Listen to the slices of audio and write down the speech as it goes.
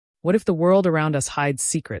What if the world around us hides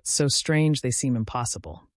secrets so strange they seem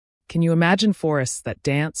impossible? Can you imagine forests that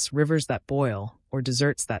dance, rivers that boil, or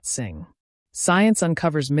deserts that sing? Science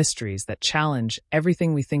uncovers mysteries that challenge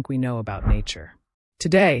everything we think we know about nature.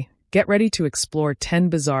 Today, get ready to explore 10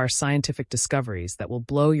 bizarre scientific discoveries that will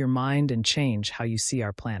blow your mind and change how you see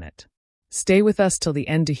our planet. Stay with us till the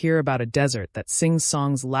end to hear about a desert that sings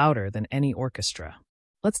songs louder than any orchestra.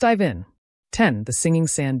 Let's dive in. 10. The Singing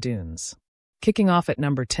Sand Dunes. Kicking off at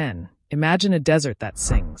number 10, imagine a desert that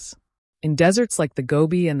sings. In deserts like the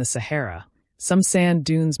Gobi and the Sahara, some sand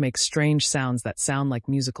dunes make strange sounds that sound like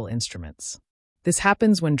musical instruments. This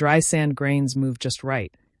happens when dry sand grains move just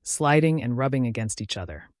right, sliding and rubbing against each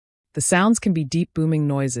other. The sounds can be deep booming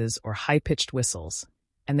noises or high-pitched whistles,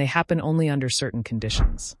 and they happen only under certain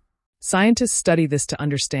conditions. Scientists study this to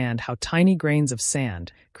understand how tiny grains of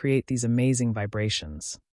sand create these amazing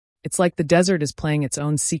vibrations. It's like the desert is playing its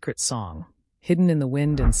own secret song, hidden in the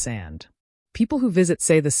wind and sand. People who visit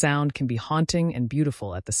say the sound can be haunting and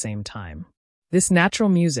beautiful at the same time. This natural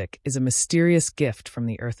music is a mysterious gift from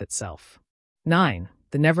the earth itself. 9.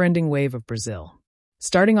 The Neverending Wave of Brazil.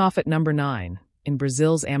 Starting off at number 9, in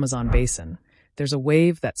Brazil's Amazon basin, there's a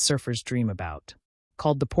wave that surfers dream about.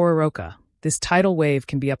 Called the Pororoca, this tidal wave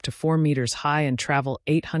can be up to 4 meters high and travel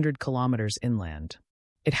 800 kilometers inland.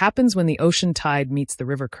 It happens when the ocean tide meets the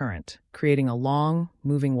river current, creating a long,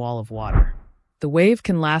 moving wall of water. The wave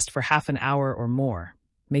can last for half an hour or more,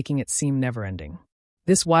 making it seem never-ending.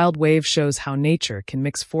 This wild wave shows how nature can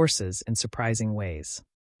mix forces in surprising ways.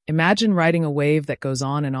 Imagine riding a wave that goes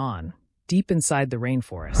on, deep inside the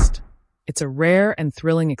rainforest. It's a rare and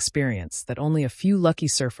thrilling experience that only a few lucky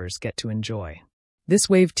surfers get to enjoy. This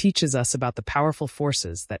wave teaches us about the powerful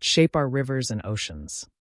forces that shape our rivers and oceans.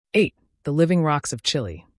 8. The Living Rocks of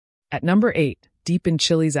Chile. At number 8, deep in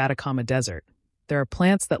Chile's Atacama Desert, there are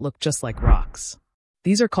plants that look just like rocks.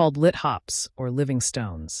 These are called lit hops, or living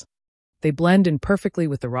stones. They blend in perfectly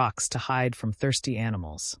with the rocks to hide from thirsty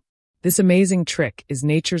animals. This amazing trick is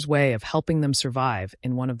nature's way of helping them survive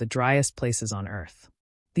in one of the driest places on Earth.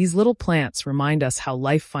 These little plants remind us how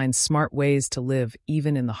life finds smart ways to live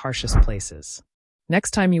even in the harshest places.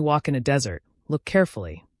 Next time you walk in a desert, look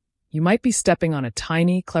carefully. You might be stepping on a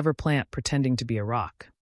tiny, clever plant pretending to be a rock.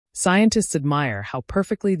 Scientists admire how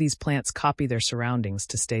perfectly these plants copy their surroundings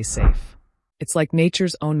to stay safe. It's like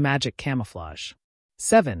nature's own magic camouflage.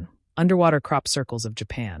 7. Underwater crop circles of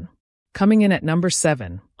Japan. Coming in at number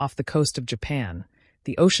 7, off the coast of Japan,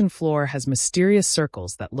 the ocean floor has mysterious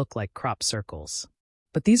circles that look like crop circles.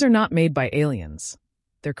 But these are not made by aliens.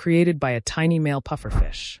 They're created by a tiny male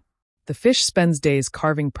pufferfish. The fish spends days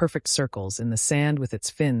carving perfect circles in the sand with its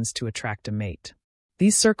fins to attract a mate.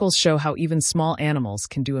 These circles show how even small animals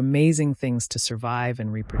can do amazing things to survive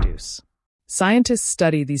and reproduce. Scientists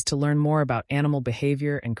study these to learn more about animal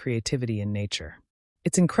behavior and creativity in nature.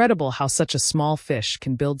 It's incredible how such a small fish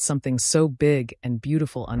can build something so big and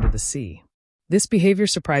beautiful under the sea. This behavior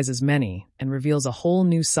surprises many and reveals a whole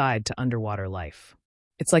new side to underwater life.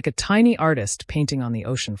 It's like a tiny artist painting on the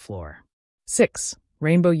ocean floor. 6.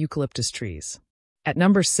 Rainbow eucalyptus trees. At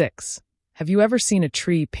number 6, have you ever seen a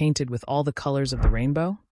tree painted with all the colors of the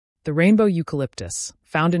rainbow? The rainbow eucalyptus,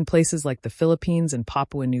 found in places like the Philippines and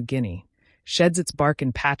Papua New Guinea, sheds its bark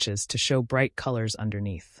in patches to show bright colors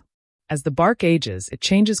underneath. As the bark ages, it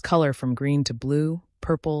changes color from green to blue,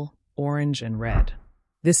 purple, orange, and red.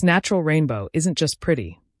 This natural rainbow isn't just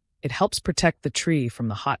pretty, it helps protect the tree from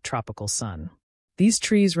the hot tropical sun. These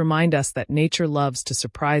trees remind us that nature loves to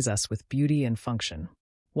surprise us with beauty and function.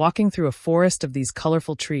 Walking through a forest of these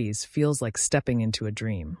colorful trees feels like stepping into a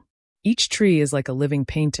dream. Each tree is like a living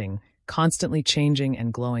painting, constantly changing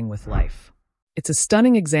and glowing with life. It's a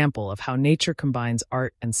stunning example of how nature combines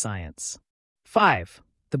art and science. 5.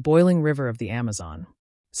 The Boiling River of the Amazon.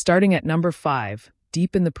 Starting at number 5,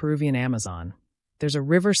 deep in the Peruvian Amazon, there's a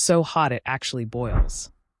river so hot it actually boils.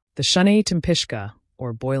 The Timpishka,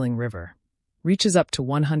 or Boiling River, reaches up to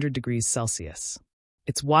 100 degrees Celsius.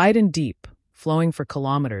 It's wide and deep, flowing for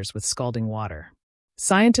kilometers with scalding water.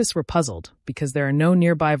 Scientists were puzzled because there are no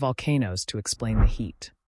nearby volcanoes to explain the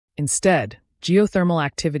heat. Instead, geothermal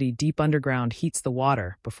activity deep underground heats the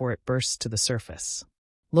water before it bursts to the surface.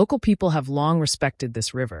 Local people have long respected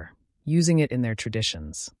this river, using it in their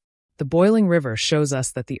traditions. The Boiling River shows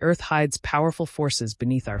us that the earth hides powerful forces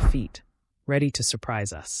beneath our feet, ready to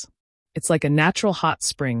surprise us. It's like a natural hot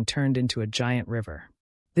spring turned into a giant river.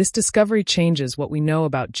 This discovery changes what we know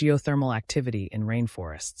about geothermal activity in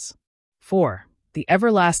rainforests. 4. The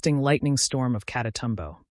Everlasting Lightning Storm of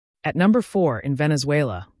Katumbo. At number 4, in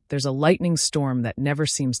Venezuela, there's a lightning storm that never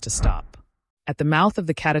seems to stop. At the mouth of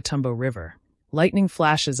the Katumbo River, lightning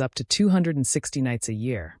flashes up to 260 nights a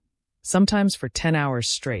year, sometimes for 10 hours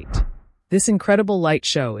straight. This incredible light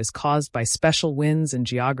show is caused by special winds and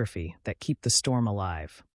geography that keep the storm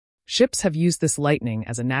alive. Ships have used this lightning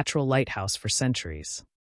as a natural lighthouse for centuries.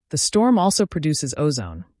 The storm also produces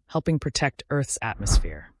ozone, helping protect Earth's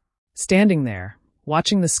atmosphere. Standing there,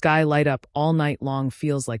 watching the sky light up all night long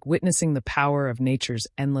feels like witnessing the power of nature's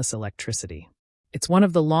endless electricity. It's one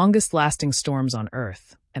of the longest-lasting storms on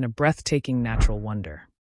Earth and a breathtaking natural wonder.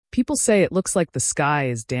 People say it looks like the sky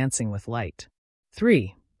is dancing with light.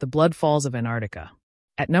 3. The Bloodfalls of Antarctica.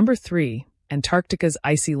 At number 3, Antarctica's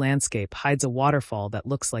icy landscape hides a waterfall that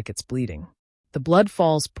looks like it's bleeding. The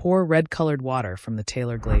Bloodfalls pour red-colored water from the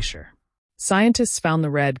Taylor Glacier. Scientists found the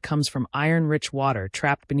red comes from iron-rich water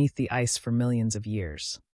trapped beneath the ice for millions of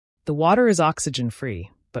years. The water is oxygen-free,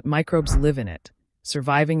 but microbes live in it,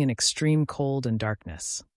 surviving in extreme cold and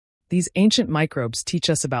darkness. These ancient microbes teach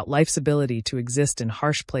us about life's ability to exist in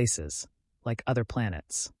harsh places, like other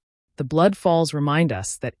planets. The Bloodfalls remind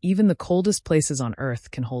us that even the coldest places on Earth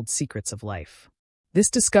can hold secrets of life. This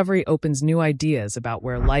discovery opens new ideas about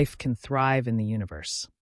where life can thrive in the universe.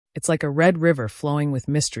 It's like a red river flowing with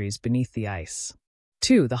mysteries beneath the ice.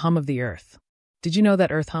 2. The hum of the Earth. Did you know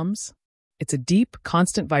that Earth hums? It's a deep,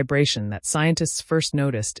 constant vibration that scientists first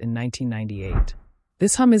noticed in 1998.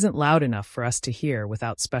 This hum isn't loud enough for us to hear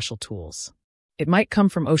without special tools. It might come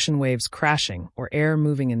from ocean waves crashing or air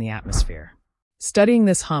moving in the atmosphere. Studying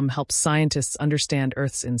this hum helps scientists understand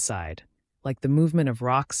Earth's inside, like the movement of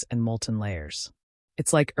rocks and molten layers.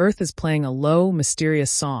 It's like Earth is playing a low, mysterious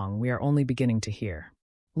song we are only beginning to hear.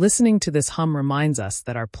 Listening to this hum reminds us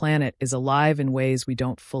that our planet is alive in ways we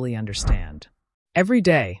don't fully understand. Every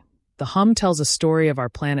day, the hum tells a story of our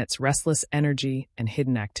planet's restless energy and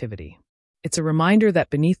hidden activity. It's a reminder that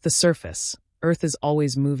beneath the surface, Earth is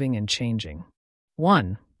always moving and changing.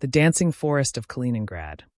 1. The Dancing Forest of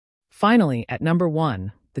Keningrad. Finally, at number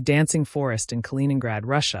 1, the Dancing Forest in Keningrad,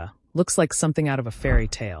 Russia, looks like something out of a fairy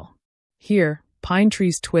tale. Here, pine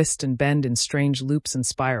trees twist and bend in strange loops and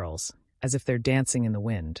spirals, as if they're dancing in the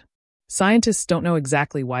wind. Scientists don't know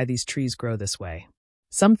exactly why these trees grow this way.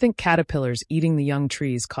 Some think caterpillars eating the young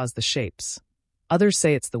trees cause the shapes. Others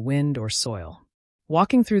say it's the wind or soil.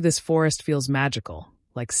 Walking through this forest feels magical,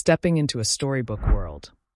 like stepping into a storybook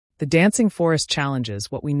world. The dancing forest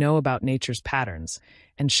challenges what we know about nature's patterns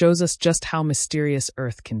and shows us just how mysterious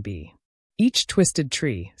Earth can be. Each twisted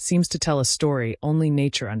tree seems to tell a story only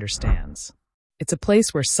nature understands. It's a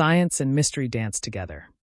place where science and mystery dance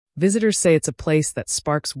together. Visitors say it's a place that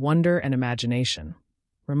sparks wonder and imagination,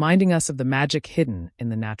 reminding us of the magic hidden in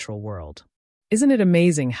the natural world. Isn't it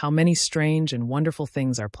amazing how many strange and wonderful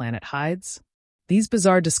things our planet hides? These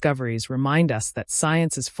bizarre discoveries remind us that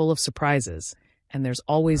science is full of surprises, and there's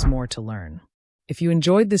always more to learn. If you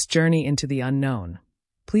enjoyed this journey into the unknown,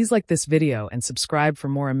 please like this video and subscribe for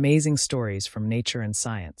more amazing stories from nature and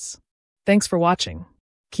science. Thanks for watching.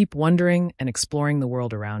 Keep wondering and exploring the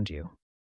world around you.